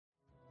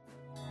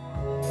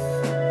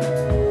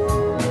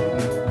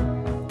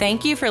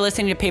Thank you for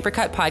listening to Paper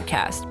Cut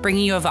Podcast,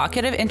 bringing you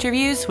evocative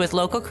interviews with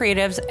local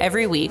creatives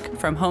every week,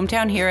 from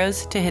hometown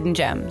heroes to hidden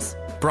gems.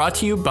 Brought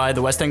to you by the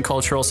West End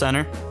Cultural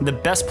Centre, the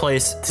best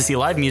place to see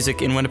live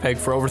music in Winnipeg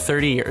for over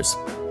 30 years.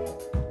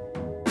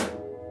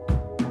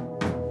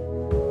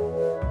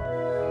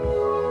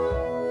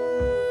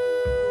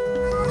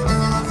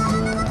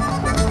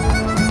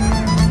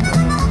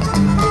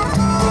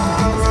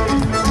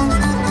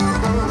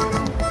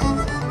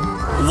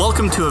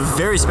 Welcome to a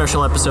very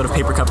special episode of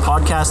Paper Cut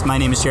Podcast. My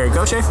name is Jerry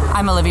Gaucher.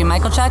 I'm Olivia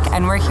Michaelchuk,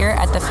 and we're here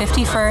at the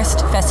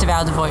 51st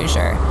Festival de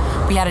Voyageur.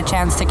 We had a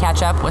chance to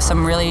catch up with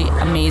some really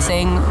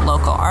amazing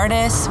local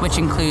artists, which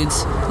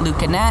includes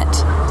Luke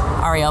Annette,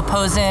 Ariel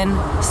Posen,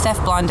 Steph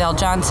Blondell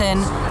Johnson,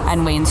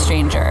 and Wayne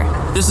Stranger.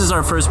 This is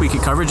our first week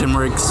of coverage, and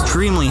we're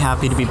extremely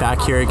happy to be back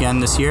here again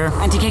this year.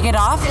 And to kick it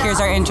off, here's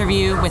our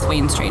interview with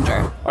Wayne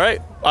Stranger. All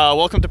right,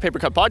 welcome to Paper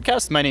Cut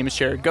Podcast. My name is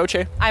Jerry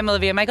Gaucher. I'm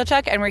Olivia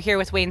Michaelchuk, and we're here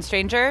with Wayne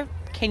Stranger.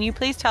 Can you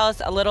please tell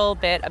us a little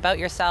bit about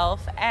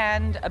yourself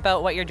and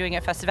about what you're doing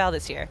at Festival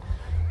this year?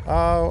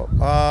 Well,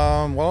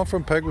 I'm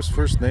from Peguis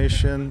First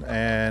Nation,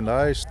 and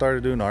I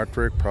started doing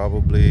artwork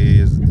probably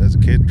as a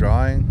kid,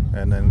 drawing,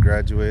 and then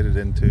graduated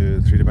into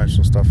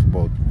three-dimensional stuff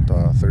about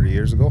 30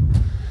 years ago,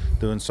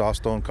 doing soft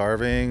stone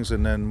carvings,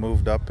 and then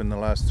moved up in the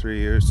last 3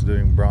 years to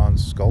doing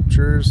bronze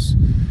sculptures.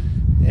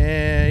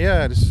 And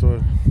yeah,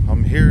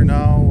 I'm here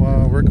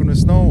now working with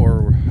snow,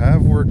 or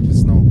have worked with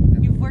snow.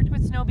 You've worked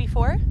with snow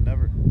before?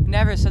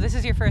 Never, so this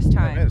is your first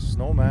time. I made a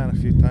snowman a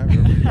few times,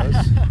 everybody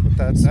does.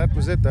 But that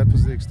was it. That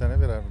was the extent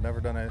of it. I've never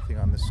done anything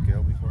on this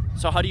scale before.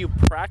 So how do you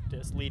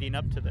practice leading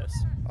up to this?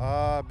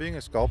 Being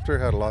a sculptor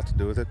had a lot to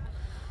do with it.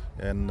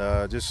 And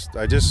I just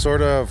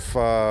sort of,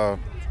 the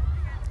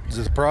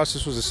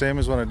process was the same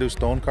as when I do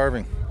stone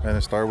carving. And I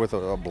start with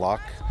a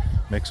block,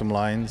 make some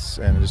lines,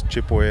 and just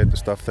chip away at the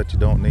stuff that you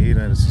don't need.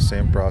 And it's the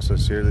same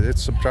process here.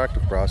 It's a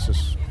subtractive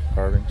process,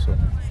 carving. So.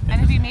 And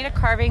have you made a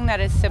carving that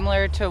is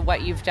similar to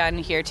what you've done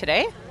here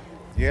today?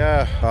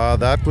 Yeah,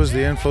 that was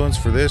the influence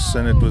for this,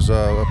 and it was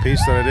a piece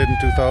that I did in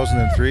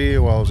 2003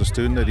 while I was a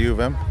student at U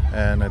of M,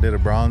 and I did a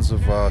bronze of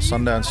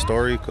Sundance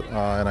Story,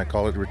 and I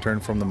call it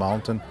Return from the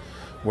Mountain,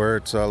 where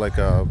it's like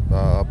a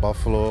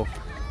buffalo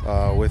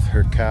with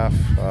her calf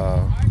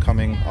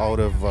coming out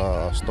of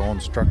a stone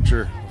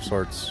structure of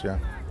sorts, yeah.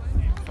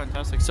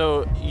 Fantastic.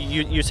 So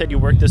you said you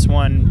worked this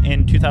one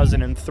in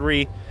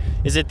 2003.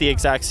 Is it the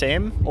exact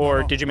same,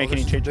 or did you make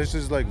any changes?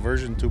 This is like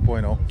version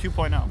 2.0.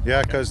 2.0.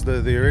 Yeah, because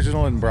the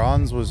original in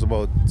bronze was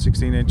about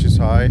 16 inches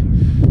high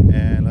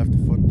and left a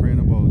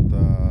footprint about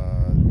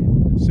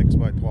 6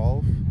 by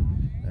 12,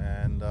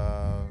 and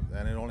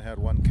it only had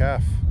one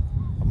calf,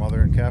 a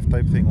mother and calf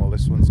type thing. Well,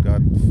 this one's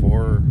got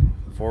four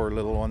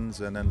little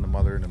ones, and then the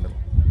mother in the middle.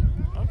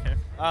 Okay.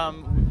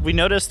 We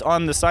noticed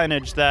on the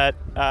signage that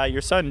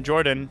your son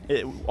Jordan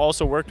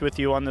also worked with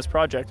you on this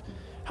project.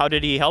 How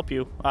did he help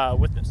you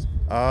with this?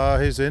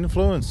 His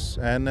influence,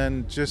 and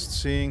then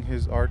just seeing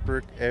his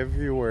artwork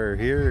everywhere.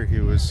 He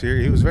was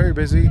very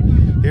busy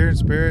here in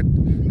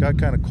Spirit. Got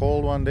kind of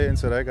cold one day and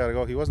said, I gotta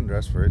go. He wasn't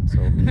dressed for it,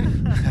 so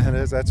and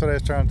that's what I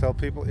was trying to tell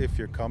people. If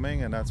you're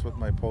coming, and that's what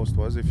my post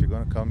was, if you're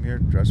going to come here,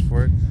 dress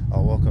for it.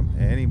 I'll welcome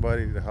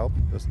anybody to help.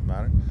 Doesn't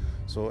matter.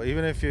 So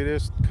even if you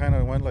just kind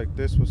of went like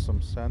this with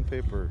some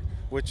sandpaper,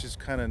 which is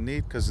kind of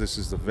neat because this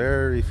is the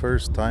very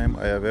first time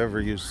I have ever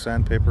used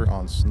sandpaper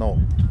on snow.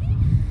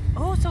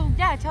 Oh, so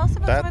yeah, tell us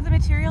about some of the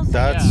materials.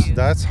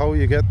 That's how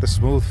you get the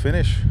smooth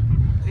finish.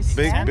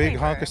 Big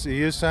hunk of, you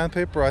use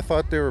sandpaper. I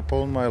thought they were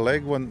pulling my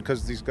leg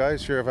because these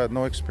guys here have had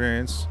no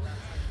experience.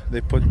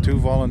 They put 2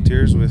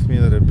 volunteers with me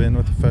that had been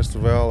with the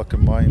festival a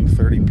combined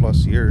 30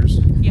 plus years.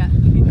 Yeah.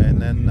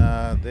 And then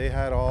they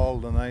had all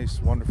the nice,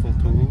 wonderful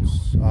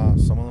tools.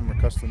 Some of them are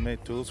custom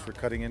made tools for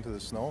cutting into the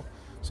snow.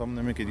 Some of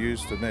them you could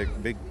use to make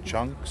big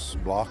chunks,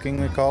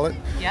 blocking they call it.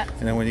 Yeah.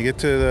 And then when you get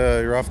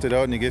to you roughed it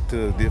out and you get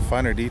to the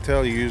finer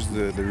detail, you use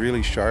the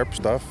really sharp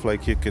stuff.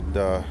 Like you could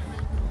do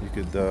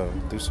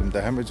some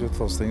damage with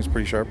those things,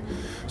 pretty sharp.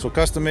 So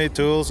custom made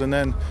tools, and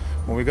then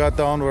when we got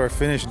down to our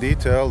finished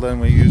detail, then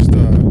we used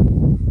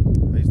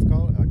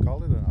I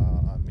called it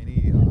a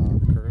mini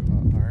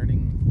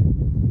ironing.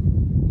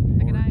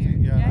 Like an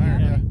iron.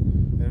 Yeah.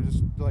 And it was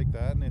just like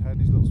that, and it had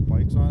these little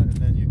spikes on it, and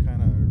then you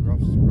kind of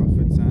rough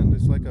it sand.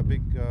 It's like a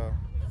big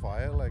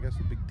file, I guess,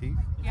 with big teeth.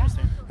 Yeah.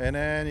 And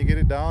then you get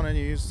it down and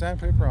you use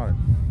sandpaper on it.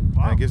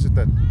 Wow. And it gives it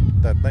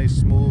that nice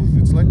smooth,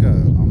 it's like a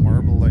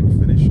marble-like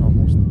finish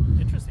almost.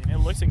 Interesting. It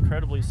looks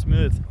incredibly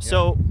smooth. Yeah.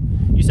 So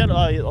you said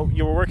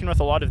you were working with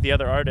a lot of the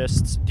other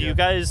artists. Do you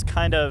guys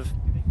kind of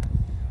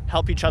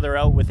help each other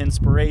out with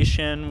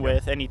inspiration,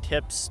 with any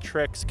tips,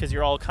 tricks, because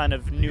you're all kind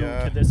of new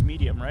to this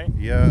medium, right?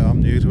 Yeah, I'm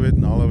new to it,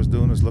 and all I was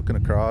doing was looking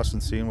across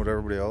and seeing what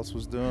everybody else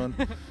was doing.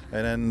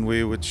 And then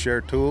we would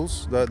share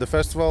tools. The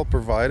festival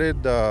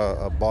provided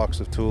a box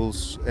of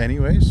tools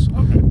anyways,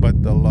 but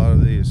a lot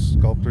of these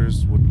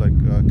sculptors would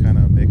kind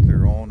of make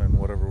their own and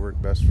whatever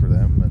worked best for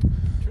them. And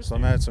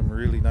some had some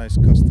really nice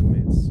custom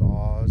made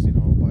saws,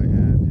 by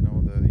hand,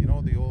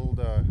 the old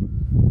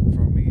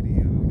from me to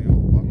you, the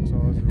old buck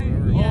saws or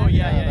whatever.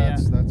 Yeah.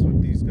 That's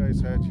what these guys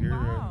guys had here,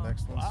 Wow. the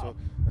next one. Wow. So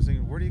I was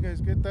thinking, where do you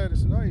guys get that? He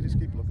said, oh, you just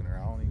keep looking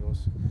around. He goes,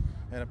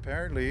 and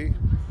apparently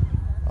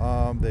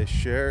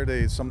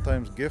they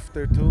sometimes gift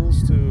their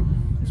tools to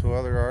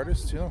other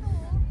artists, you know.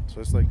 So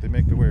it's like they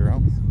make their way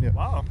around. Yeah.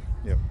 Wow.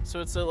 Yeah. So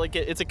it's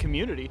a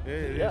community.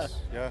 It Yeah. is.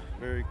 Yeah.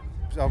 Very.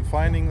 I'm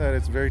finding that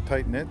it's very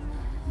tight knit,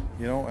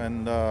 you know,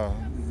 and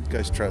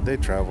guys they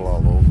travel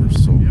all over.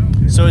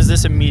 So is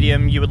this a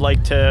medium you would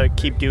like to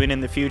keep doing in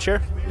the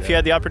future if you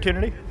had the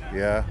opportunity?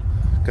 Yeah,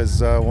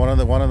 because one of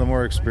the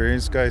more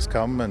experienced guys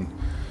come and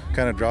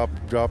kind of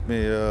drop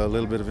me a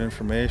little bit of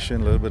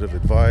information, a little bit of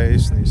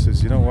advice, and he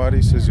says, you know what?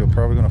 He says, you're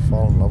probably going to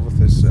fall in love with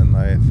this, and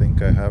I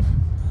think I have.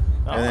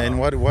 Oh. And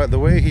what the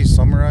way he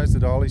summarized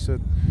it all, he said,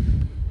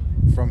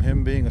 from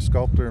him being a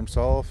sculptor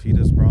himself, he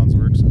does bronze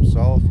works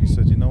himself. He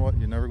said, you know what?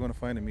 You're never going to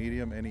find a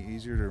medium any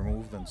easier to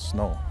remove than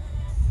snow.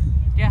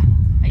 Yeah,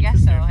 I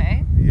guess so,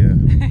 hey? Yeah.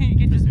 You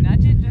can just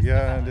nudge it.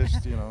 Yeah, and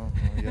just, you know,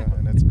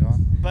 and it's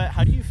gone. But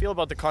how do you feel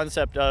about the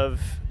concept of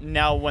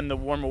now when the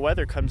warmer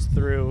weather comes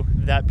through,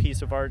 that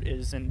piece of art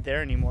isn't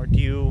there anymore? Do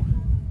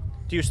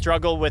you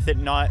struggle with it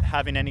not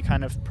having any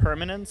kind of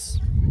permanence?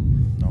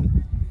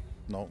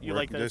 No, You we're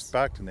like this? just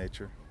back to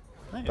nature.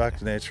 Nice. Back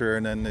to nature,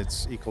 and then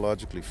it's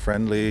ecologically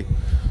friendly, you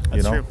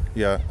That's know. true.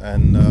 Yeah,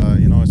 and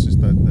you know, it's just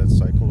that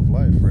cycle of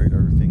life, right?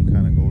 Everything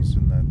kind of goes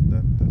in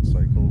that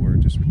cycle where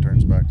it just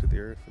returns back to the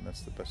earth, and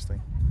that's the best thing.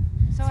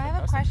 So I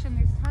have a question.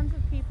 There's tons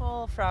of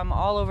people from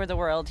all over the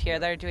world here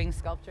that are doing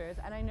sculptures,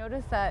 and I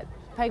noticed that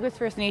Peguis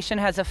First Nation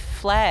has a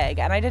flag,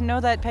 and I didn't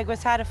know that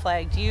Peguis had a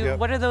flag. Yep.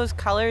 What do those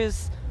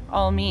colors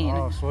all mean?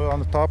 Oh, so on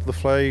the top of the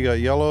flag, you got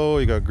yellow,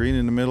 you got green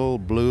in the middle,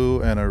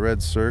 blue, and a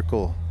red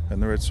circle.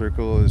 And the red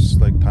circle is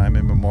like time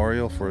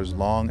immemorial for as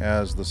long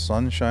as the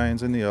sun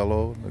shines in the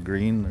yellow, the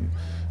green,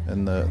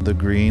 and the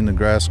green, the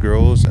grass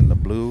grows, and the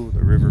blue,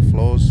 the river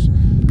flows.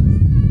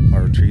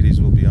 Our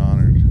treaties will be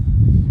honored.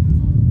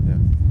 Yeah.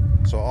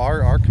 So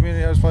our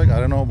community has a flag. I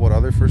don't know about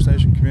other First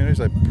Nation communities.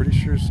 I'm pretty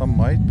sure some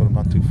might, but I'm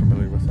not too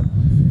familiar with them.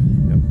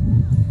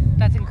 Yep.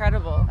 That's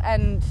incredible.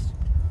 And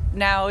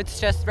now it's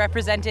just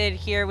represented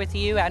here with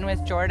you and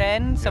with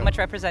Jordan. So much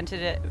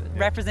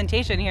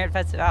representation here at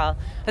Festival,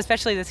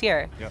 especially this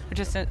year, which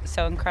is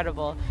so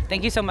incredible.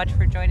 Thank you so much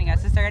for joining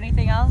us. Is there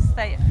anything else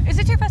is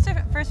it your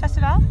first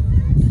festival?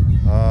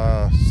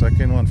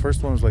 Second one.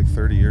 First one was like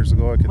 30 years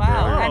ago. I could barely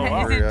And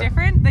remember. is it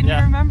different than you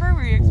remember?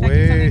 Were you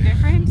expecting something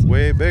different?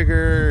 Way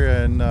bigger,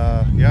 and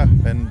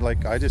and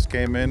like I just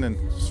came in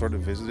and sort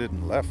of visited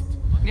and left.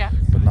 Yeah.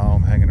 But now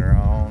I'm hanging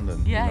around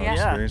and Yeah.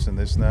 experiencing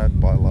this and that.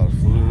 Bought a lot of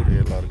food,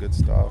 ate a lot of good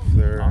stuff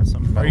there.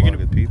 Awesome. Met a lot of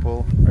good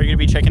people. Are you going to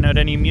be checking out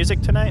any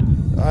music tonight?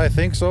 I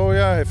think so.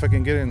 Yeah, if I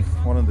can get in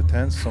one of the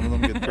tents, some of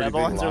them get pretty the big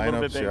ones are a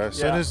little bit lineups. big.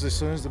 Yeah. As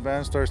soon as the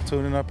band starts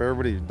tuning up,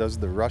 everybody does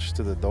the rush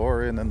to the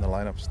door, and then the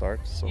lineup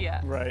starts. So,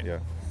 Yeah. Right. Yeah.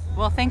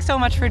 Well, thanks so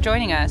much for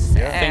joining us.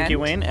 Yeah. Thank you,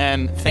 Wayne,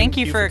 and thank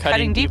you for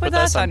cutting deep with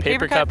us on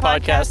Paper Cut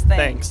Podcast.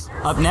 Thanks.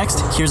 Up next,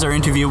 here's our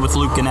interview with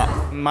Luc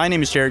Gannett. My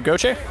name is Jared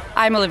Goche.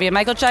 I'm Olivia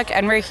Michaelchuk,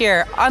 and we're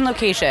here on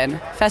location,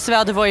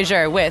 Festival de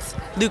Voyageur with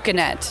Luc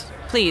Gannett.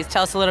 Please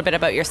tell us a little bit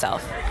about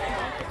yourself.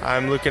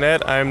 I'm Luc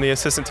Gannett. I'm the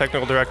Assistant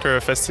Technical Director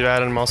of Festival,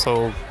 and I'm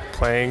also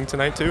playing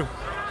tonight too.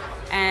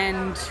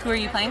 And who are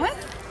you playing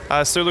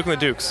with? Sir Luke and the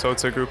Dukes. So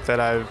it's a group that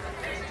I've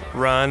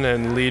run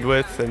and lead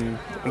with, and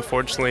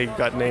unfortunately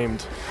got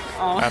named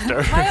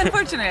after. How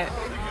unfortunate.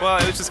 Well,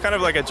 it was just kind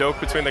of like a joke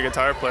between the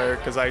guitar player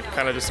because I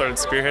kind of just started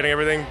spearheading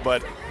everything.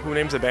 But who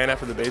names a band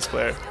after the bass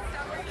player?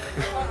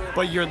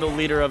 But you're the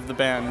leader of the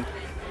band.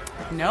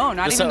 No,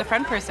 not even the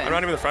front person. I'm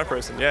not even the front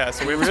person. Yeah.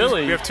 So we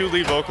Really? we have two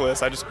lead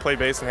vocalists. I just play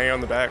bass and hang out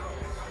in the back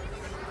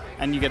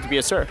And you get to be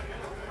a sir.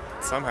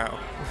 somehow.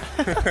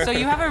 So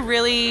you have a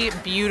really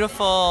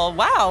beautiful,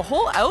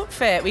 whole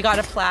outfit. We got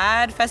a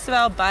plaid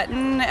Festival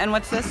button, and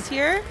what's this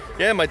here?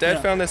 Yeah, my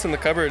dad found this in the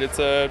cupboard. It's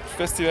a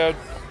Festival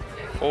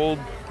old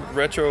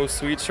retro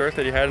sweet shirt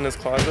that he had in his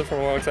closet from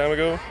a long time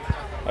ago.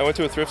 I went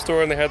to a thrift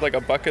store and they had like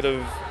a bucket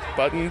of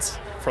buttons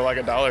for like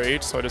 $1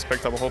 each, so I just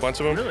picked up a whole bunch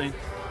of them. Really?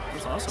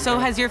 That's awesome. So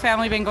has your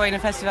family been going to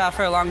Festival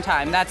for a long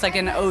time? That's like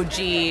an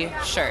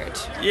OG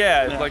shirt.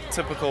 Yeah, like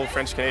typical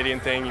French Canadian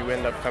thing. You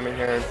end up coming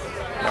here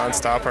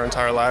non-stop our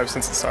entire lives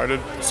since it started.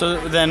 So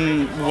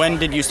then when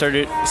did you start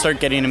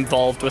getting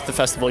involved with the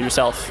festival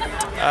yourself?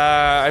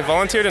 I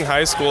volunteered in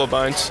high school a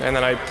bunch, and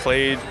then I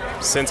played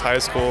since high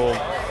school,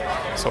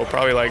 so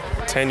probably like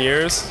 10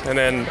 years. And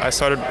then I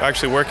started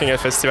actually working at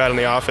Festival in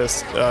the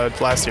office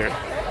last year.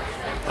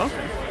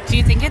 Okay. Do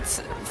you think it's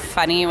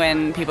funny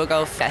when people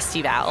go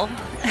Festival?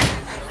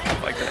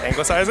 Like to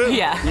anglicize it?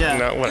 Yeah. Yeah.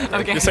 No, whatever.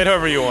 Okay. You say it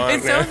however you want.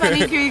 It's so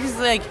funny because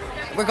like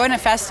we're going to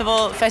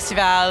Festival,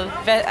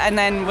 and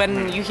then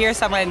when you hear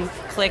someone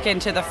click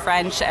into the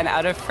French and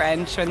out of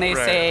French when they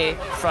Right. say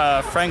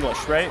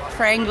Franglish, right?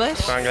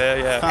 Franglish.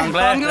 Yeah.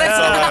 Franglish.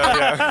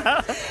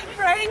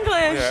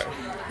 Franglish. Yeah.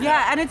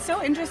 Yeah, and it's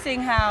so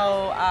interesting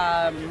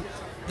how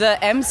the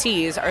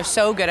MCs are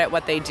so good at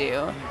what they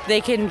do. They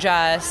can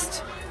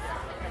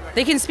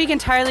speak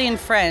entirely in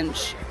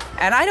French,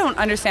 and I don't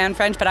understand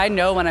French, but I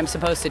know when I'm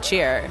supposed to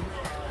cheer.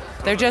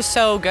 They're just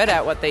so good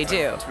at what they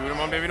do.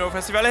 Tout baby no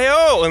festival, hey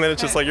oh! And then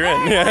it's just like you're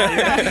in.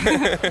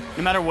 Yeah.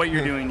 No matter what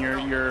you're doing,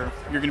 you're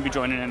going to be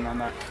joining in on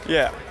that.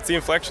 Yeah, it's the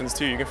inflections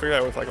too. You can figure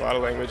that with like a lot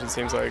of language. It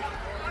seems like.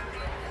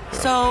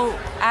 So,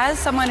 as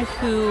someone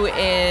who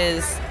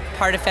is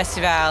part of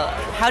Festival,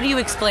 how do you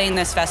explain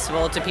this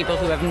festival to people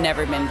who have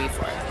never been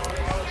before?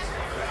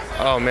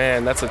 Oh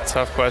man, that's a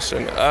tough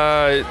question.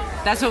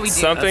 That's what we do.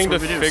 Something to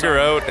figure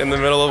out in the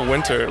middle of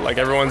winter. Like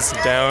everyone's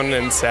down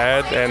and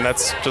sad, and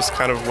that's just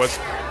kind of what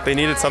they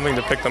needed, something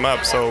to pick them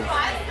up. So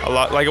a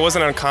lot, like it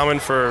wasn't uncommon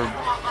for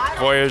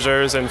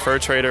voyageurs and fur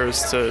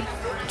traders to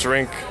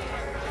drink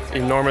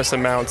enormous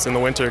amounts in the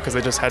winter because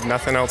they just had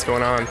nothing else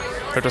going on.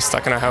 They're just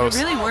stuck in a house.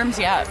 It really warms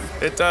you up.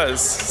 It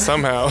does,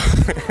 somehow.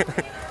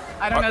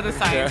 I don't know the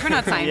science. Yeah. We're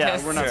not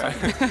scientists. Yeah, we're not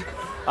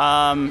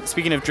scientists.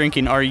 Speaking of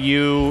drinking, are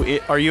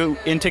you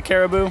into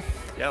caribou?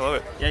 Yeah, I love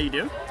it. Yeah, you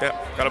do? Yeah,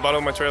 got a bottle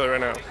in my trailer right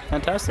now.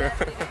 Fantastic.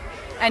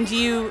 And do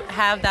you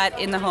have that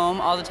in the home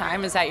all the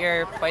time? Is that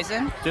your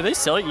poison? Do they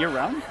sell it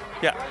year-round?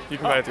 Yeah, you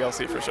can buy it at the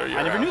LC for sure.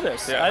 I never knew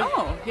this. Yeah.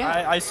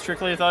 I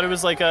strictly thought it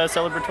was like a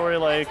celebratory,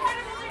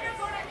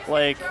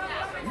 like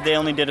they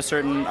only did a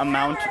certain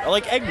amount,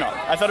 like eggnog.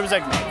 I thought it was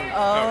eggnog.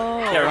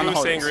 Oh. Yeah, around the Caribou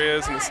holidays.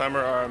 sangrias in the summer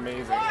are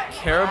amazing.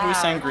 Caribou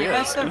sangria. Give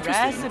us the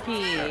Interesting.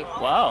 recipe.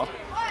 Wow.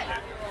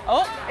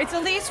 Oh, it's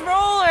Elise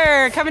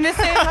Roller coming to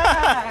say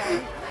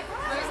hi.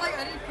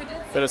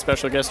 Bit of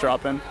special guest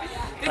drop-in.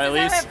 This Hi, is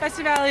Elise. how that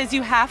festival is.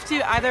 You have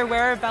to either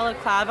wear a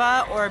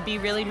balaclava or be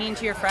really mean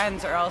to your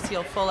friends, or else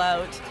you'll full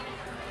out.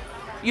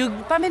 You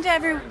bump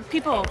into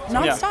people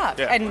nonstop,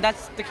 Yeah. and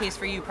that's the case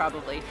for you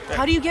probably.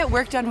 How do you get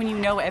work done when you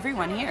know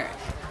everyone here?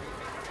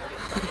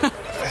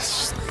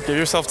 Give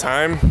yourself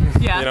time.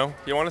 Yeah. You know,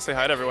 you want to say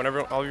hi to everyone.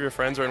 All of your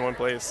friends are in one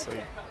place. So.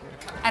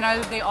 And are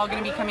they all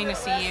going to be coming to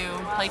see you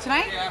play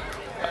tonight?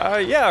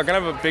 Yeah, we're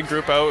gonna have a big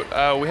group out.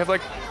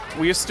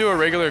 We used to do a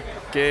regular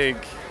gig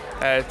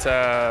at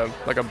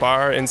like a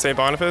bar in St.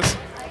 Boniface,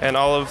 and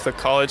all of the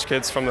college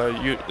kids from the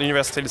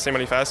Université de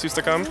Saint-Boniface used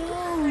to come.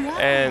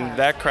 And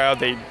that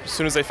crowd, as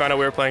soon as they found out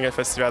we were playing at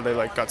Festival, they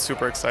like got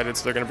super excited.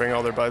 So they're gonna bring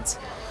all their buds.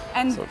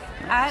 And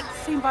at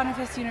St.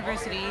 Boniface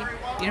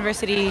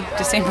University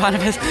de St.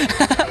 Boniface,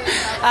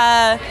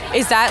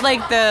 is that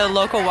like the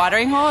local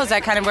watering hole? Is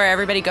that kind of where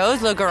everybody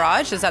goes? Le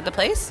Garage, is that the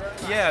place?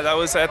 Yeah, that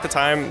was at the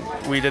time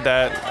we did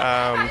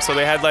that. So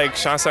they had like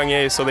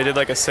chansonniers, so they did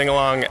like a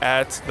sing-along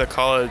at the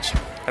college,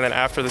 and then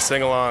after the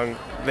sing-along,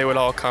 they would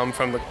all come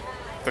from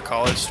the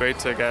college straight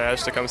to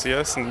Garage to come see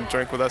us and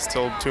drink with us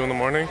till 2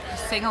 a.m.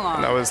 Sing along.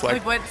 And that was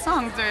like what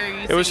songs are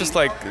you It was just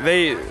like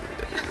they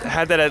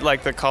had that at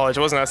like the college.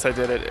 It wasn't us that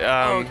did it.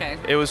 Okay.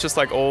 It was just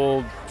like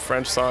old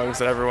French songs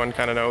that everyone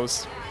kind of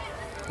knows.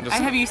 And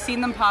have you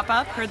seen them pop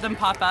up, heard them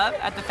pop up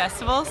at the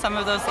festival? Some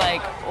of those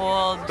like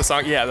old... The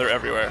song, yeah, they're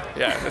everywhere.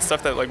 Yeah, it's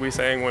stuff that like we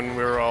sang when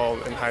we were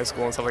all in high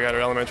school and stuff like that,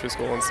 or elementary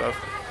school and stuff.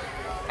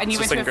 And you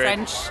went It's to a just, like,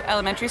 great. French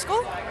elementary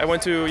school? I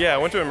went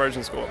to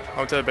immersion school. I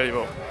went to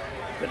Bettyville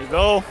Ready to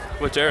go.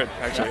 with Jared,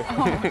 actually.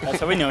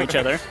 That's how we know each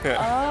other.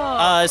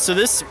 Yeah. So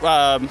this,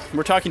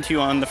 we're talking to you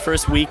on the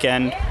first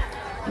weekend.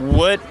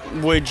 What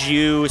would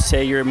you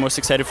say you're most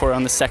excited for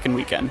on the second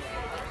weekend?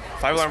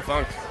 5 Alarm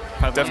Funk.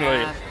 Definitely.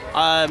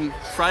 Yeah.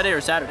 Friday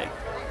or Saturday?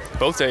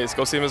 Both days.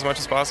 Go see them as much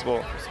as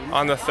possible.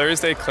 On the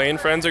Thursday, Clay and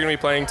Friends are going to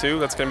be playing too.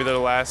 That's going to be their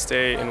last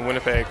day in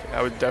Winnipeg.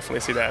 I would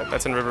definitely see that.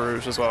 That's in River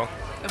Rouge as well.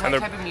 And And what they're-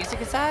 type of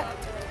music is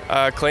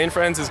that? Clay and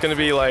Friends is going to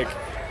be like,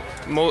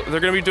 they're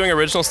going to be doing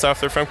original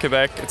stuff. They're from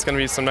Quebec. It's going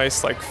to be some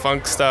nice like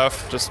funk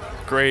stuff, just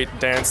great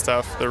dance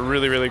stuff. They're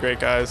really, really great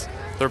guys.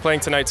 They're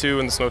playing tonight too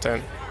in the Snow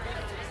Tent.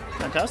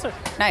 Fantastic.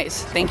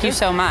 Nice. Thank you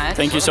so much.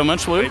 Thank you so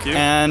much, Luke. Thank you.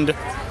 And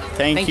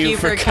thank you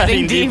for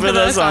cutting deep with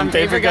us on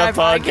Paper Gut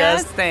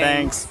Podcast.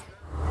 Thanks.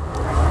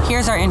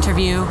 Here's our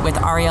interview with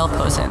Ariel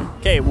Posen.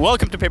 Okay,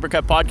 welcome to Paper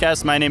Cut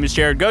Podcast. My name is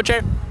Jared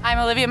Goche. I'm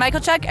Olivia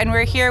Michaelchuk, and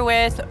we're here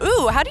with...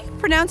 Ooh, how do you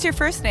pronounce your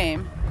first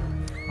name?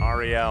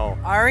 Ariel.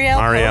 Ariel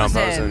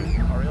Posen.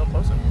 Ariel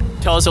Posen.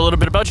 Tell us a little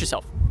bit about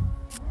yourself.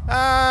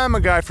 I'm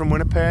a guy from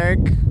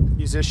Winnipeg,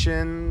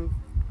 musician,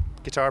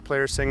 guitar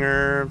player,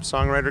 singer,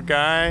 songwriter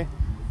guy.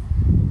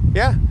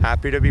 Yeah,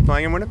 happy to be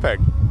playing in Winnipeg.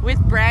 With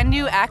brand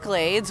new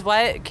accolades,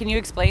 what can you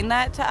explain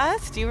that to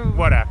us? Do you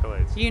What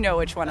accolades? You know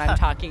which one I'm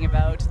talking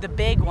about. The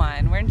big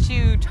one. Weren't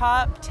you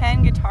top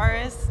 10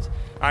 guitarist?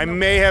 I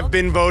may have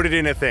been voted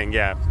in a thing,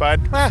 yeah, but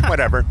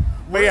whatever.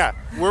 But yeah,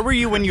 Where were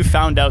you when you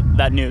found out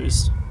that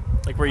news?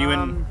 Like, were you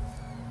in...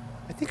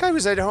 I think I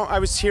was at home. I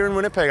was here in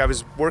Winnipeg. I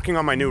was working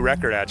on my new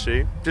record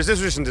actually. This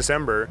was just in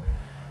December,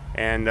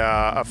 and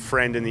a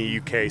friend in the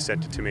UK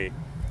sent it to me,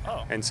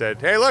 and said,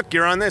 "Hey, look,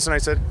 you're on this," and I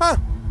said, "Huh."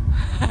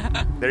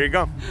 There you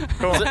go.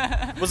 Cool.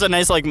 Was it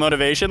nice, like,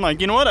 motivation?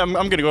 Like, you know what? I'm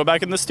going to go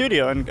back in the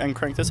studio and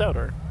crank this out,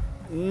 or...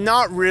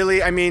 Not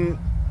really. I mean,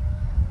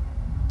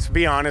 to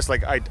be honest,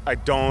 like I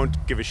don't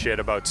give a shit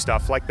about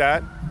stuff like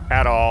that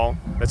at all.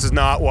 This is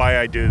not why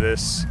I do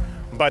this.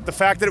 But the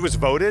fact that it was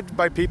voted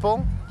by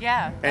people,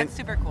 Yeah, and that's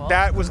super cool.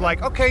 that was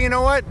like, okay, you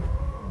know what?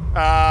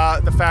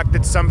 The fact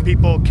that some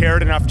people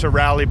cared enough to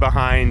rally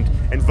behind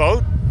and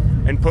vote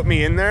and put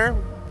me in there,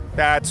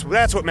 That's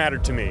what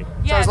mattered to me. So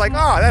Yeah, I was like, it's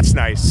oh, that's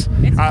nice.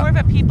 It's more of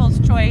a people's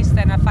choice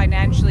than a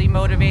financially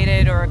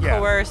motivated or a Yeah.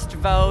 coerced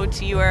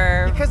vote. You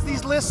were Because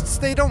these lists,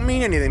 they don't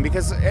mean anything,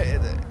 because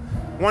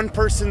one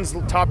person's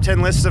top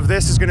 10 lists of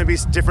this is going to be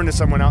different to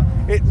someone else.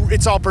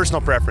 It's all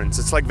personal preference.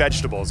 It's like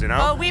vegetables, you know?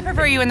 Well, we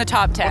prefer you in the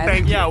top 10.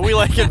 Thank you. Yeah, we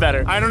like it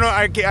better. I don't know.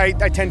 I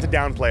tend to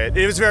downplay it.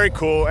 It was very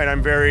cool, and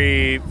I'm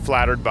very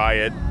flattered by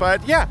it.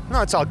 But yeah,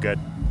 no, it's all good.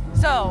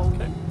 So,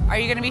 are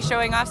you going to be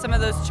showing off some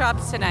of those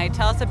chops tonight?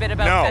 Tell us a bit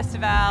about No.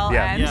 Festival.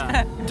 Yeah. And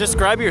Yeah.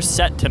 Describe your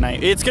set tonight.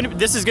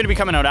 This is gonna be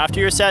coming out after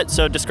your set,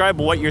 so describe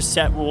what your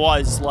set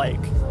was like.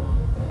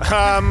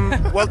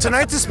 Well,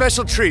 tonight's a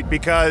special treat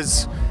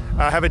because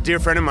I have a dear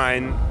friend of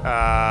mine,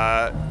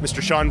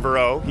 Mr. Sean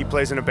Verreau. He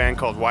plays in a band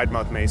called Wide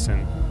Mouth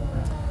Mason,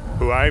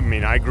 who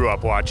I grew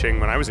up watching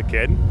when I was a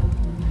kid,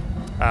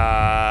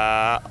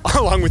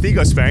 along with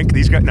Ego Spank.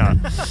 These guys, no.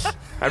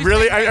 I'm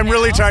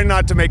really trying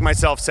not to make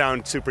myself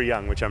sound super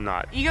young, which I'm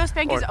not. Ego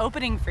Spank is Or-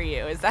 opening for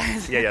you, is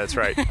that? Yeah, that's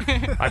right.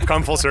 I've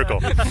come full circle.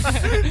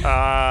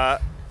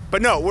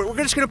 But no, we're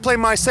just going to play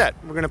my set.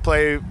 We're going to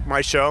play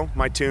my show,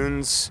 my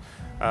tunes,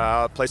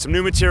 play some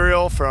new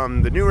material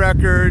from the new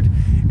record,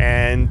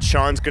 and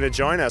Sean's going to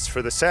join us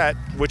for the set,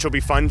 which will be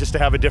fun just to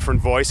have a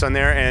different voice on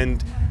there,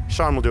 and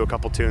Sean will do a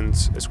couple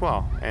tunes as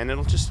well, and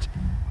it'll just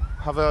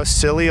have a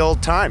silly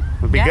old time.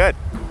 It'll be Yeah. good.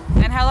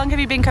 And how long have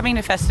you been coming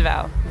to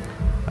Festival?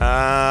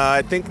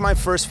 I think my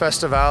first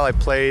festival I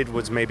played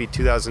was maybe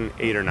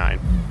 2008 or 9.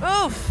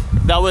 Oof,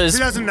 That was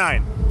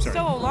 2009. Sorry.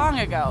 so long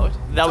ago.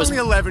 that was only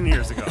 11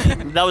 years ago.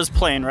 that was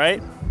plain,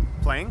 right?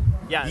 Playing?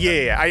 Yeah.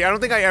 Yeah. I don't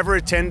think I ever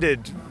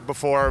attended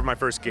before my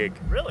first gig.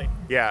 Really?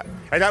 Yeah.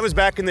 And that was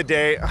back in the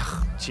day.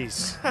 Ugh,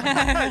 jeez.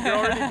 You're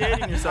already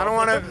dating yourself. I don't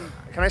want to.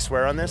 Can I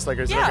swear on this? Like,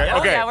 is it Yeah, okay? oh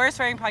Okay. yeah, we're a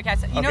swearing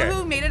podcast. You know Okay.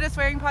 who made it a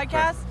swearing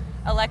podcast?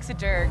 Alexa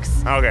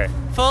Dirks. Okay.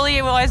 Fully,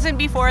 it wasn't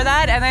before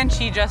that, and then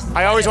she just.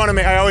 I always want to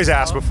make. I always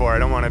ask before. I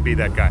don't want to be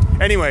that guy.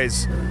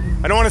 Anyways,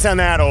 I don't want to sound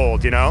that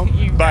old, you know.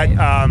 You- But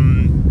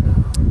right.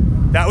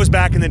 that was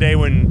back in the day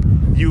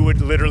when you would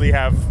literally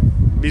have,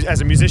 as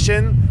a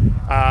musician,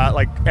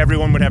 like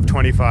everyone would have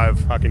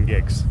 25 fucking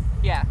gigs,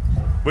 Yeah.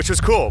 which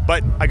was cool.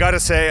 But I gotta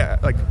say,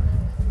 like,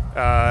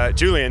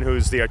 Julian,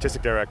 who's the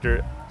artistic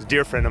director, is a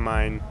dear friend of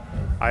mine.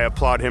 I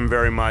applaud him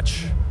very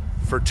much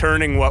for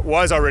turning what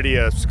was already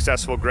a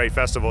successful, great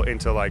festival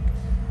into, like,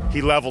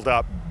 he leveled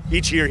up.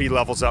 Each year he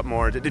levels up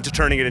more into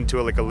turning it into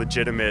a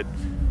legitimate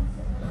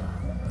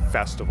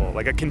festival,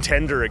 like a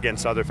contender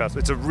against other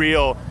festivals. It's a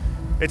real,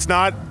 it's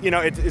not,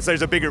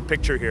 there's a bigger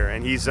picture here,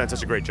 and he's done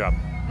such a great job.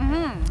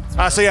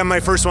 So yeah, my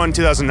first one,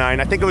 2009.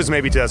 I think it was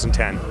maybe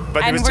 2010,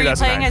 but it And was were you 2009.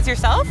 playing as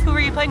yourself? Who were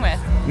you playing with?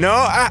 No,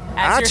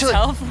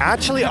 yourself?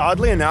 actually,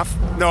 oddly enough,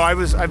 no.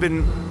 I've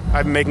been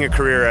making a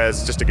career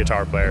as just a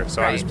guitar player,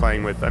 so I was Right.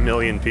 playing with a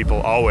million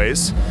people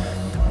always.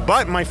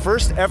 But my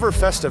first ever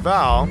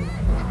festival,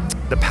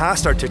 the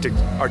past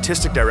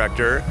artistic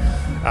director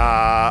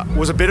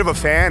was a bit of a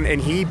fan,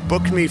 and he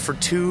booked me for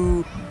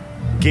 2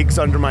 gigs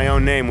under my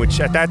own name, which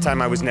at that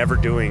time I was never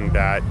doing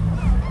that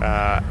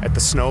at the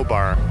Snow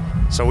Bar.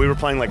 So we were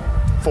playing like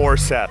 4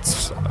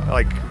 sets.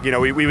 Like,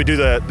 we would do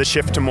the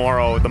shift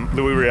tomorrow, the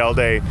Louis Riel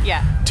day,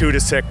 Yeah. 2 to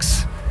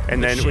 6,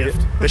 and then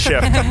shift. the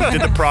shift. We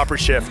did the proper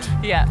shift.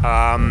 Yeah.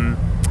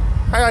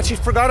 I actually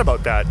forgot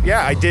about that.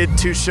 Yeah, I did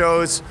 2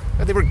 shows.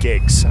 They were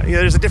gigs.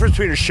 There's a difference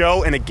between a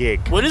show and a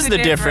gig. What is What's the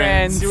the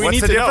difference? difference? We What's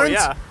need the to difference? know.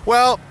 Yeah.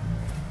 Well,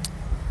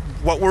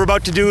 what we're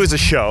about to do is a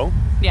show.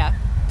 yeah.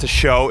 It's a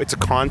show. It's a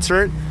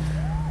concert.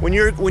 When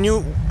you when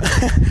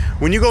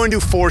you go and do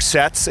 4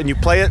 sets and you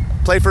play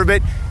for a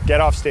bit,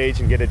 get off stage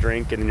and get a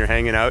drink, and then you're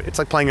hanging out. It's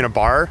like playing in a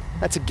bar.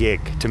 That's a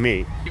gig to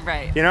me.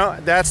 Right.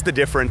 That's the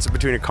difference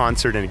between a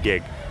concert and a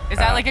gig. Is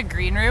that like a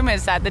green room?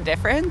 Is that the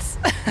difference?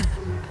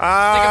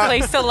 Like a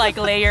place to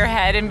lay your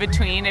head in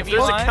between if you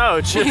There's want. a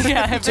couch.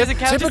 Yeah, if there's a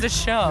couch, Typic- it's a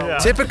show. Yeah.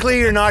 Typically,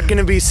 you're not going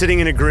to be sitting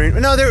in a green.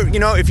 No,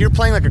 if you're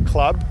playing like a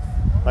club,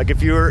 like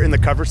if you're in the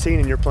cover scene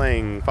and you're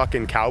playing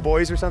fucking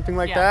Cowboys or something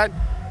like Yeah. that,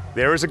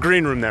 there is a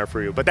green room there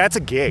for you. But that's a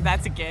gig.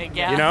 That's a gig,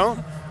 yeah.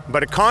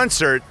 But a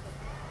concert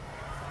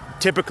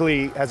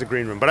typically has a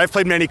green room. But I've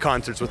played many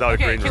concerts without a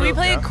Okay, green can room. we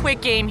play Yeah. a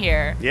quick game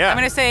here? Yeah. I'm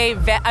going to say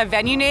a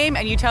venue name,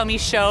 and you tell me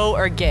show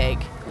or gig.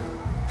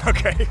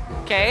 Okay.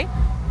 Okay?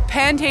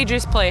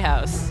 Pantages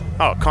Playhouse.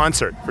 Oh,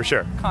 concert for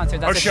sure.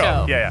 Concert, that's or a show.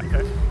 show. Yeah.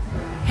 Okay.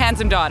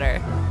 Handsome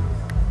Daughter.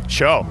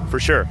 Show for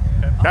sure.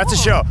 That's a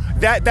show.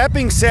 That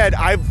being said,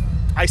 I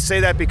say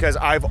that because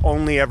I've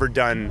only ever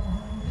done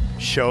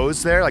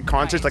shows there, like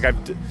concerts. Right. Like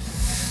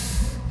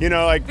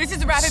like This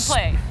is rapid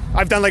play.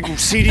 I've done like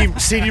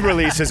CD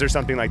releases or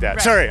something like that.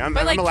 Right. Sorry, I'm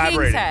But like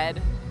elaborating. King's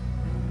Head.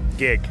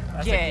 Gig.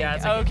 Gig. yeah,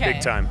 it's a gig. Okay.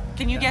 Big time.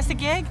 Can you guess a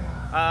gig?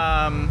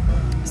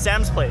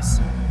 Sam's Place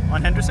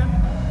on Henderson.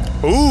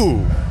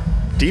 Ooh,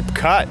 deep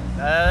cut.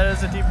 That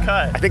is a deep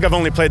cut. I think I've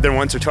only played there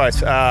once or twice.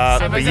 So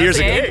But was it years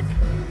big? ago.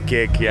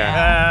 Gig,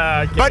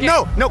 yeah. But Gig.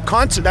 no,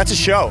 concert. That's a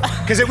show.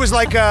 Because it was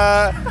like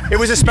it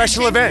was a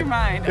special Change your event.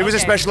 mind. It was a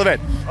Okay. special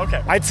event.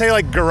 Okay. I'd say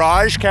like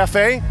Garage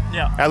Cafe.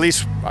 Yeah. At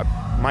least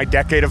my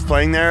decade of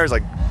playing there is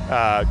like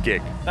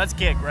gig. That's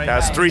gig, right?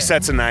 That's 3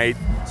 sets a night.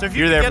 So if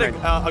you You're can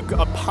there get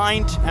a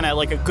pint and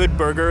like a good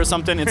burger or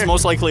something, it's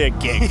most likely a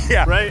gig.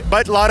 Yeah, right.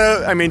 But a lot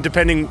of,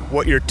 depending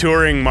what your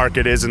touring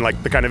market is and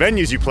like the kind of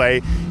venues you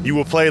play, you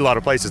will play a lot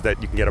of places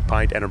that you can get a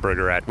pint and a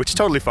burger at, which is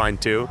totally fine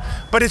too.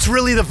 But it's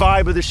really the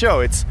vibe of the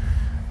show. It's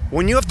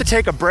when you have to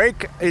take a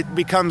break, it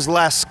becomes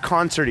less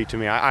concerty to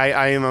me.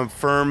 I am a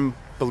firm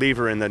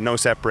believer in the no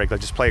set break. Like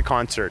just play a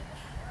concert.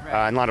 In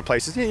a lot of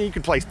places, you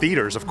can play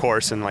theaters, of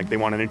course, and like they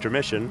want an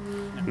intermission,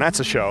 and that's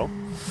a show.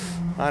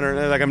 I don't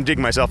know, like I'm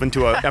digging myself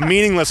into a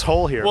meaningless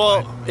hole here.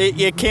 Well,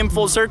 it came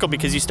full circle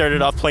because you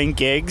started off playing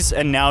gigs,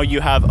 and now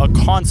you have a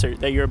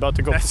concert that you're about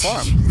to go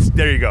perform.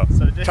 There you go.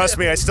 Trust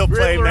me, I still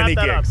play many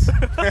gigs.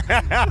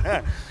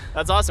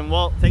 That's awesome.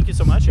 Well, thank you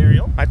so much,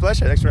 Ariel. My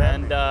pleasure. Thanks for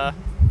having me. And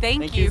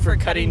Thank you for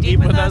cutting deep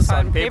with us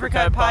on Paper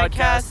Cut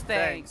Podcast.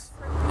 Thanks.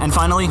 And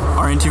finally,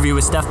 our interview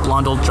with Steph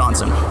Blondell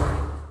Johnson.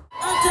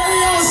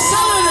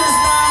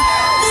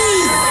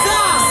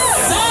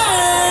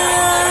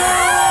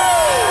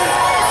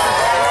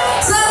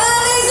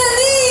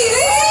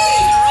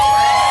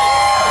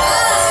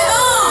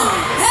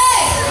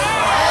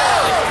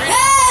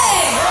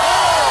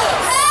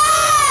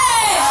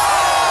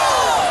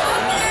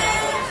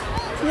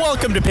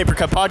 Welcome to Paper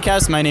Cut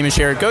Podcast. My name is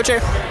Jared Goche.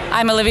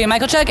 I'm Olivia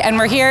Michalchuk, and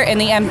we're here in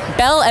the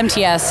Bell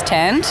MTS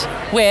tent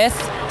with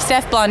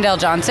Steph Blondell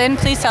Johnson.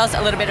 Please tell us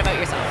a little bit about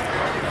yourself.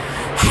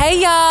 Hey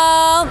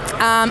y'all,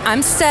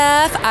 I'm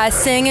Steph. I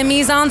sing in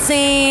Mise en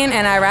Scene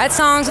and I write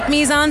songs with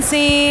Mise en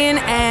Scene,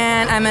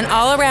 and I'm an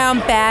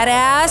all-around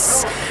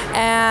badass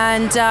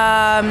and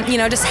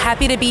just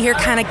happy to be here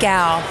kind of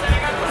gal.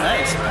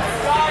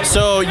 Nice.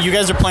 So you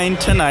guys are playing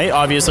tonight,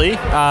 obviously,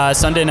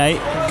 Sunday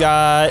night.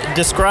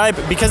 Describe,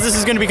 because this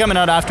is going to be coming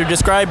out after,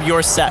 describe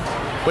your set.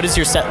 What is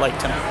your set like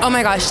tonight? Oh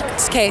my gosh,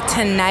 okay,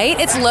 tonight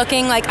it's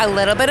looking like a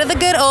little bit of the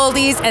good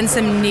oldies and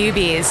some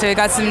newbies. So we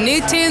got some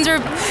new tunes we're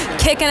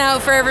kicking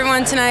out for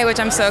everyone tonight, which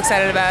I'm so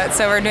excited about.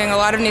 So we're doing a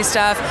lot of new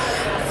stuff.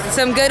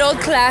 Some good old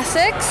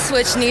classics,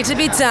 which need to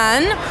be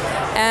done.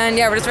 And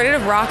yeah, we're just ready to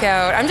rock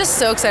out. I'm just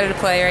so excited to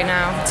play right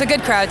now. It's a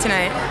good crowd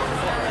tonight.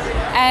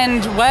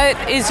 And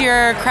what is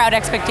your crowd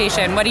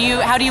expectation?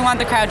 How do you want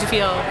the crowd to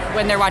feel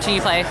when they're watching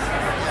you play?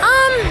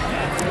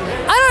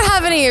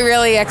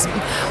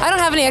 I don't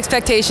have any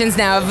expectations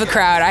now of the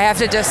crowd. I have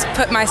to just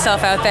put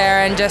myself out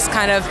there and just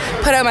kind of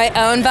put out my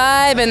own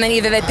vibe, and then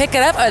either they pick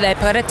it up or they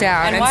put it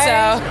down.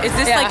 Is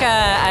this like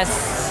a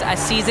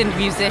seasoned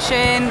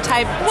musician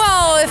type?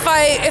 Well, if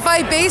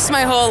I based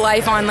my whole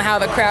life on how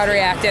the crowd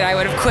reacted, I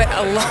would have quit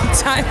a long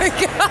time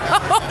ago.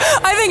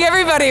 I think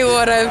everybody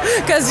would have,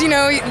 because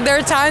there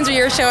are times where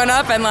you're showing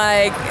up and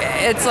like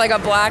it's like a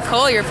black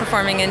hole you're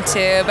performing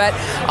into. But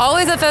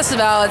always at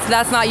festival,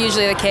 that's not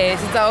usually the case.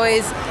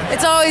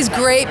 It's always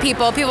great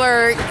people. People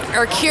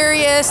are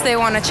curious. They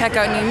want to check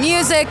out new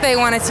music. They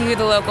want to see who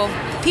the local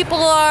people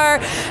are,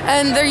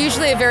 and they're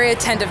usually a very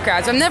attentive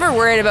crowd. So I'm never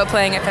worried about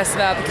playing at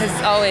festival because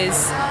it's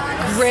always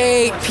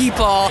great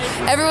people.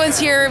 Everyone's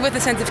here with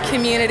a sense of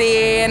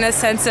community and a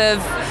sense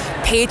of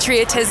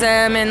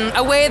patriotism in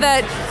a way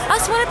that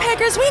us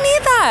Winnipeggers, we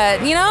need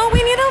that. We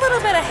need a little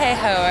bit of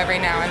hey-ho every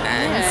now and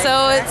then. Yeah,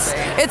 so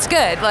exactly. it's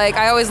good. Like,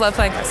 I always love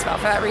playing festival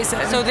for that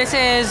reason. So this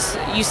is,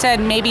 you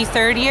said maybe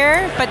third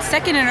year, but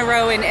second in a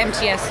row in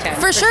MTS 10.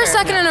 For sure,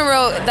 second in a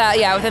row,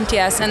 with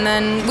MTS. And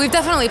then we've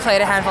definitely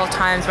played a handful of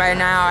times by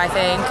now, I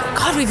think.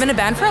 God, we've been a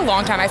band for a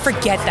long time. I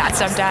forget that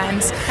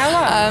sometimes. How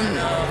long?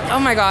 Oh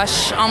my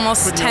gosh,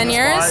 almost 10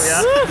 years.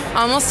 Spot, yeah.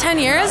 Almost 10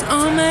 years?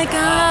 Oh my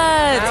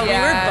God. Wow,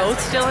 Yeah. we were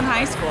both still in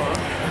high school.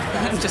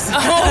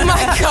 Oh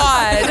my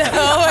God.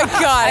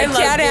 I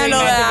can't handle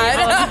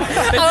that.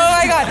 Oh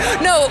my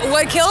God. No,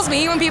 what kills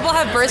me when people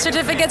have birth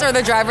certificates or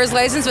their driver's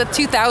license with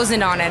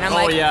 2000 on it. I'm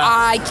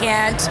I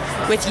can't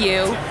with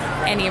you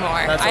anymore.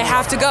 I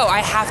have to go. I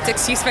have to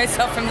excuse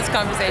myself from this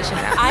conversation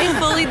now.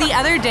 The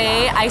other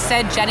day, I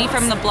said Jenny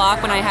from the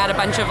Block when I had a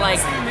bunch of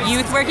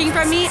youth working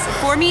for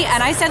me,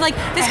 and I said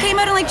this came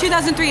out in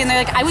 2003, and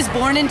they're like, I was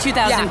born in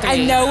 2003. Yeah,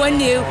 and no one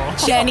knew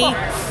Jenny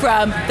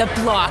from the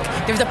Block.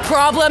 There's a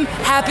problem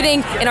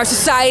happening in our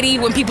society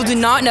when people do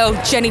not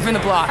know Jenny from the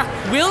Block.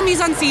 Will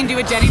Mise en Scene do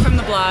a Jenny from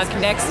the Block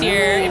next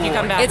year if you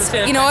come back? It's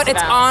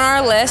it's on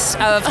our list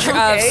of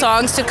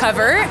songs to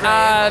cover.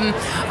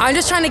 I'm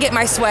just trying to get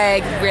my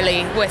swag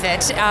really with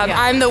it.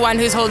 I'm the one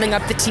who's holding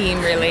up the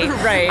team really.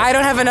 Right. I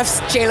don't have enough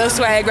JLo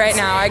swag right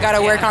now. I got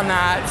to work on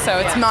that, so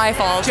it's my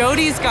fault.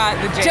 Jody's got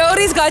the J.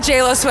 Jody's got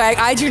JLo swag.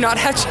 I do not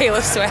have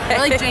JLo swag.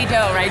 Or J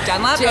Doe, right?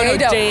 Dunlap.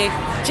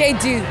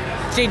 J-Do.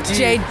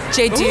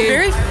 J-Do.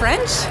 Very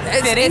French.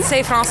 It's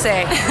c'est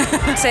français.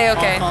 C'est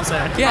okay. En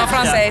français. En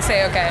français,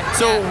 c'est okay.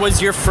 So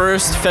was your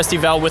first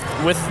festival with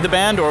the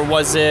band, or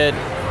was it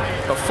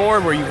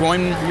before? Were you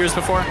going years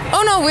before?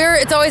 Oh no,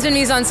 it's always been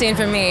mise en scene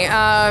for me.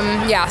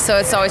 So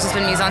it's always just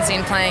been mise en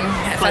scene playing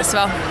at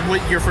festival.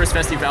 What your first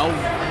festival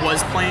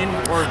was playing,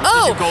 or did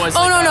you go as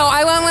no,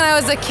 I went when I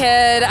was a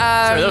kid.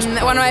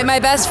 One of my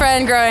best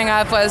friend growing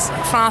up was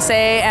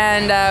Francais,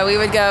 and we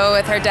would go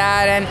with her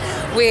dad, and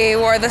we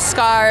wore the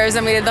scarves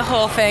and we did the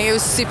whole thing. It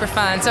was super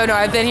fun. So no,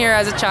 I've been here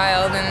as a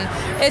child,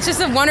 and it's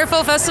just a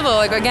wonderful festival.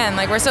 Like again,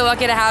 we're so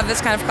lucky to have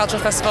this kind of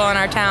cultural festival in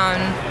our town.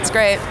 It's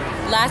great.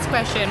 Last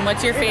question,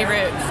 what's your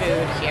favorite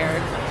food here?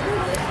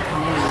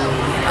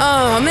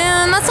 Oh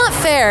man, that's not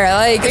fair.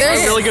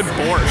 There's really good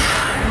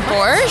borscht.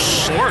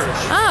 Borscht?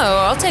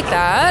 Oh, I'll take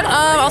that.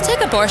 I'll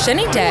take a borscht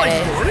any day. You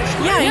like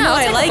borscht? Yeah,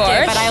 I like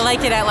it, but I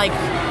like it at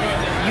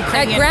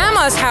Ukrainian at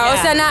Grandma's house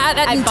and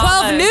at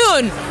 12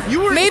 noon.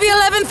 Maybe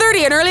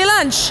 11:30, an early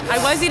lunch. I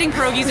was eating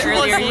pierogies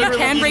earlier. You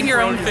can bring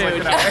your own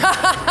food.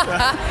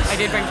 I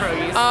did bring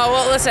pierogies.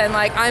 Well, listen,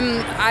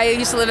 I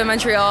used to live in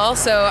Montreal,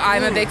 so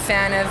I'm a big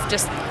fan of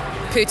just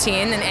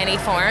poutine in any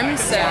form.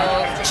 So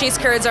cheese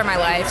curds are my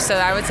life. So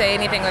I would say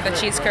anything with a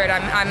cheese curd,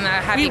 I'm a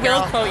happy girl.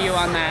 We will quote you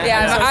on that.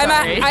 Yeah,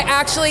 I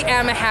actually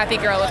am a happy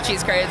girl with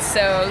cheese curds.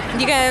 So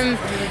you can,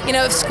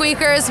 if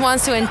Squeakers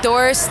wants to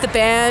endorse the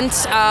band,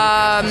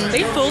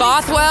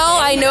 Bothwell,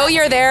 I know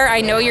you're there. I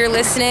know you're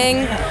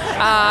listening.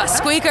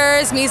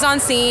 Squeakers, mise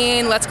en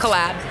scene, let's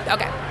collab.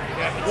 Okay.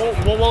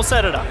 We'll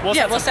set it up.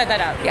 We'll set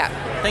that up. Yeah.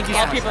 Thank you.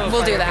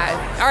 We'll do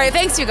that. All right.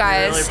 Thanks, you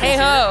guys. Really hey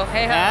ho.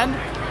 Hey ho. And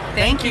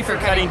thank you for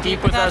cutting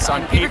deep with us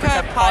on Paper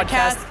Cut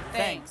Podcast.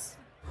 Thanks.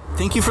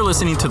 Thank you for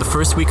listening to the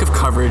first week of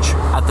coverage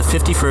at the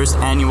 51st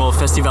Annual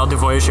Festival du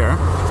Voyageur.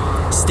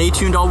 Stay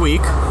tuned all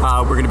week.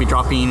 We're going to be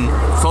dropping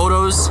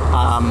photos.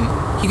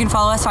 You can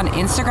follow us on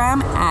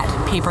Instagram at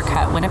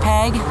Papercut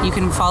Winnipeg. You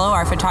can follow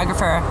our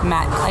photographer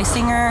Matt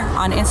Kleistinger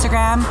on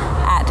Instagram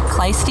at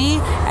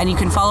Kleisty, and you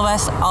can follow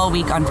us all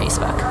week on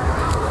Facebook.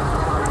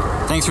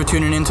 Thanks for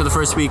tuning in to the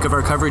first week of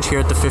our coverage here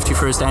at the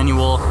 51st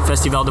Annual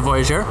Festival du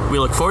Voyageur. We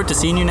look forward to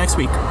seeing you next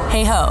week.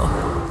 Hey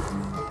ho.